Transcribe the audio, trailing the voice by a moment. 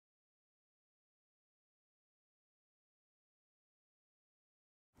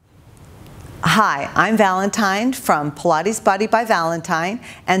Hi, I'm Valentin from Pilates Body by Valentin,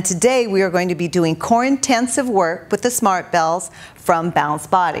 and today we are going to be doing core intensive work with the SmartBells from Balanced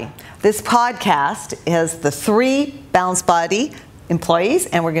Body. This podcast is the 3 Balanced Body employees,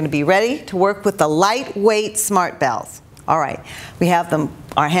 and we're going to be ready to work with the lightweight SmartBells. All right, we have them,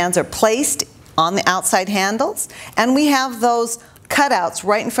 our hands are placed on the outside handles, and we have those cutouts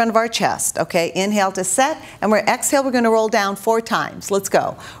right in front of our chest. Okay, inhale to set, and exhale, we're going to roll down 4 times. Let's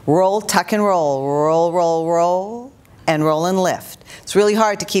go. Roll, tuck and roll, roll, roll, roll, and roll and lift. It's really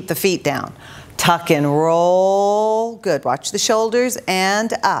hard to keep the feet down. Tuck and roll. Good. Watch the shoulders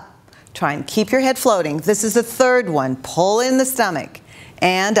and up. Try and keep your head floating. This is the 3rd one. Pull in the stomach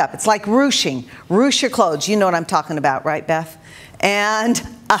and up. It's like ruching. Ruche your clothes. You know what I'm talking about, right, Beth? And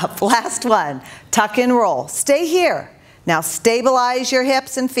up. Last one. Tuck and roll. Stay here. Now stabilize your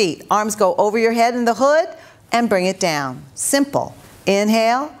hips and feet. Arms go over your head in the hood and bring it down. Simple.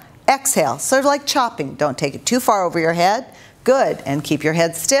 Inhale, exhale. Sort of like chopping. Don't take it too far over your head. Good. And keep your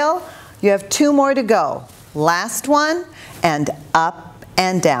head still. You have 2 more to go. Last one, and up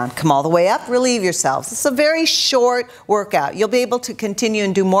and down. Come all the way up, relieve yourselves. It's a very short workout. You'll be able to continue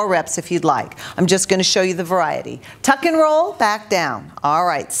and do more reps if you'd like. I'm just going to show you the variety. Tuck and roll, back down. All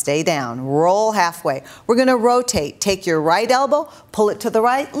right, stay down. Roll halfway. We're going to rotate. Take your right elbow, pull it to the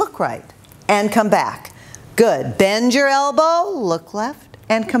right, look right, and come back. Good. Bend your elbow, look left,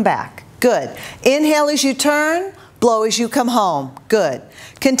 and come back. Good. Inhale as you turn, blow as you come home. Good.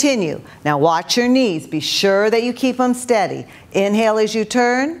 Continue. Now watch your knees. Be sure that you keep them steady. Inhale as you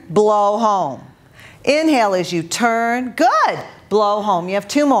turn, blow home. Inhale as you turn. Good. Blow home. You have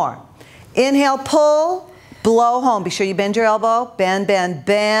 2 more. Inhale, pull, blow home. Be sure you bend your elbow. Bend, bend,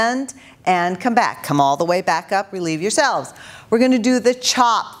 bend, and come back. Come all the way back up. Relieve yourselves. We're going to do the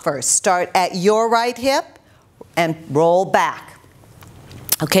chop first. Start at your right hip and roll back.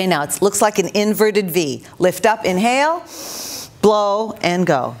 Okay, now it looks like an inverted V. Lift up, inhale, blow, and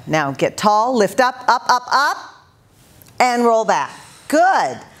go. Now get tall, lift up, up, up, up, and roll back.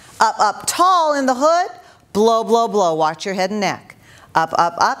 Good. Up, up, tall in the hood, blow, blow, blow. Watch your head and neck. Up,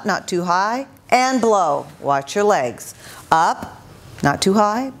 up, up, not too high, and blow. Watch your legs. Up, not too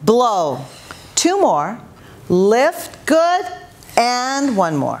high, blow. 2 more. Lift, good, and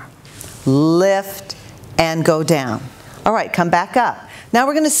 1 more. Lift, and go down. All right, come back up. Now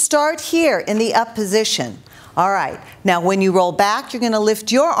we're going to start here in the up position. All right, now when you roll back, you're going to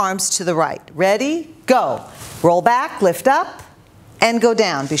lift your arms to the right. Ready? Go. Roll back, lift up, and go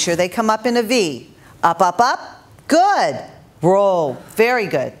down. Be sure they come up in a V. Up, up, up. Good. Roll. Very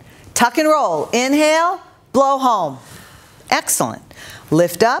good. Tuck and roll. Inhale, blow home. Excellent.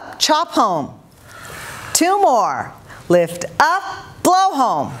 Lift up, chop home. 2 more. Lift up, blow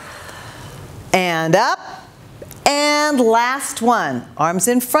home. And up. And last one, arms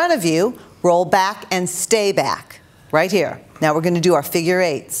in front of you, roll back and stay back, right here. Now we're going to do our figure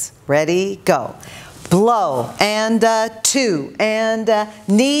 8s. Ready, go. Blow, and 2, and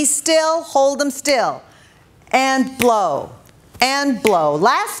knees still, hold them still, and blow, and blow.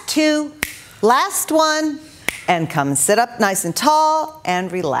 Last 2, last one, and come and sit up nice and tall,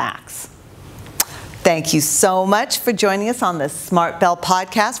 and relax. Thank you so much for joining us on the SmartBell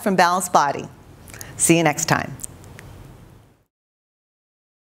podcast from Balanced Body. See you next time.